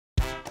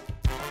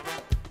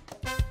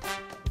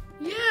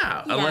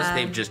Yeah, unless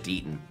they've just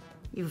eaten.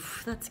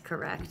 That's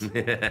correct.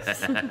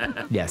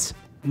 Yes.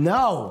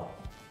 No.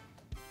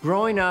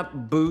 Growing up,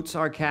 Boots,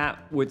 our cat,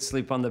 would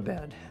sleep on the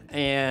bed.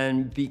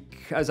 And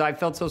because I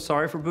felt so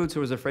sorry for Boots, I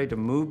was afraid to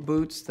move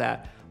Boots,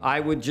 that I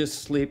would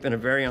just sleep in a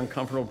very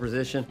uncomfortable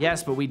position.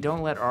 Yes, but we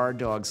don't let our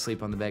dog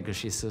sleep on the bed because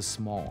she's so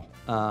small.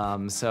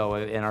 And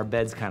our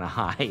bed's kind of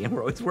high, and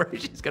we're always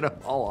worried she's gonna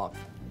fall off.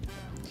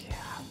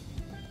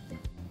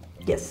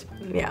 Yes.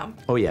 Yeah.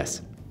 Oh,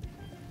 yes.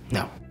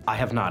 No. I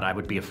have not. I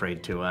would be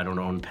afraid to. I don't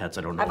own pets.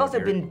 I don't know. I've also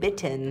been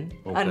bitten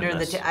under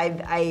goodness.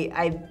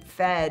 I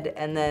fed,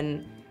 and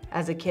then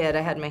as a kid,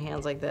 I had my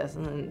hands like this,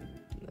 and then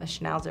a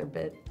schnauzer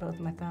bit both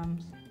my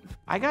thumbs.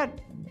 I got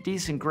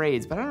decent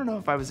grades, but I don't know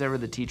if I was ever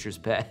the teacher's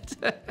pet.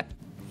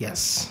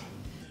 Yes.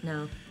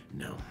 No.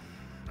 No.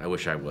 I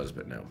wish I was,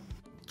 but no.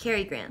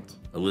 Cary Grant.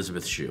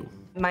 Elizabeth Shue.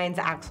 Mine's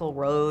Axl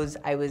Rose.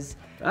 I was.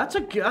 That's a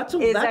that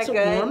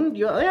good? one.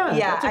 Yeah,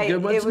 that's a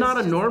good one. It's not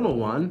a normal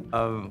one.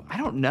 I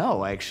don't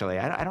know, actually.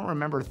 I don't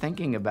remember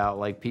thinking about,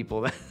 like,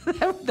 people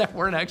that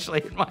weren't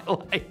actually in my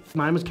life.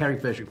 Mine was Carrie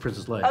Fisher,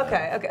 Princess Leia.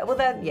 Okay. Well,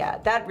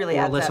 that really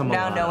Or adds Alyssa up.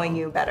 Now Milano. knowing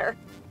you better.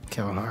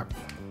 Kevin Hart.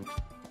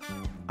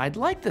 I'd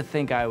like to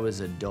think I was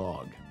a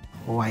dog.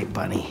 White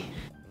bunny.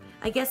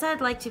 I guess I'd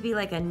like to be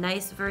like a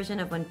nice version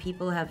of when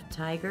people have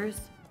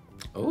tigers.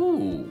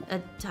 Oh. A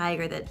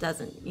tiger that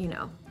doesn't,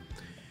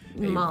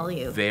 maul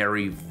you.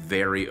 Very,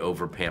 very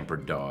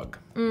over-pampered dog.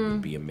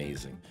 Would be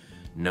amazing.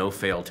 No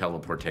fail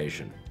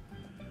teleportation.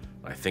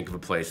 I think of a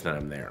place and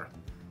I'm there.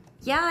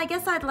 Yeah, I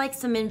guess I'd like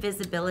some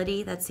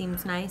invisibility. That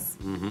seems nice.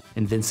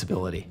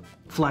 Invincibility.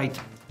 Flight.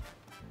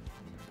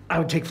 I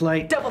would take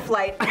flight. Double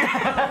flight.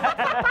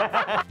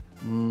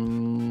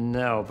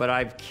 No, but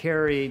I've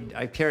carried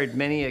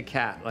many a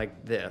cat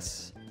like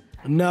this.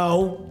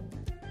 No.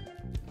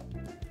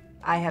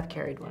 I have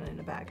carried one in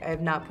a bag. I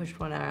have not pushed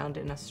one around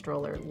in a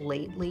stroller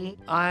lately.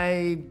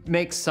 I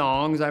make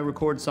songs, I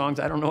record songs.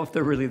 I don't know if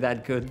they're really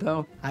that good,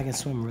 though. I can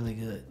swim really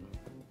good.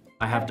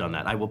 I have done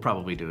that. I will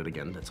probably do it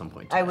again at some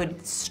point. I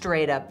would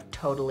straight up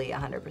totally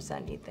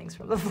 100% eat things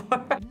from the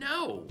floor.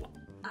 No.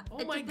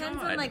 Oh my It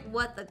depends God. on like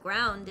what the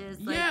ground is.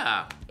 Like,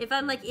 Yeah. If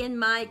I'm like in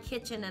my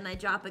kitchen and I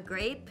drop a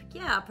grape,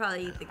 yeah, I'll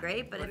probably eat the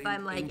grape. But if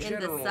I'm like in the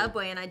general-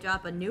 subway and I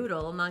drop a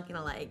noodle, I'm not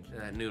gonna like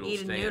That noodle's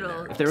eat a staying noodle.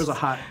 there. If there was a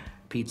hot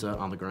pizza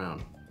on the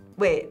ground,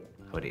 Wait,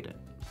 I would eat it.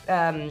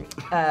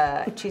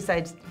 cheese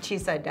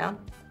side down?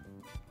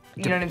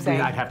 You know what I'm saying?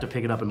 I'd have to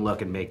pick it up and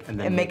look and make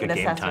and a make an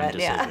game time assessment.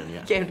 decision.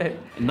 Yeah. Game time.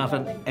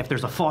 Nothing. If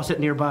there's a faucet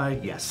nearby,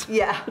 yes.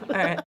 Yeah. All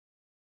right.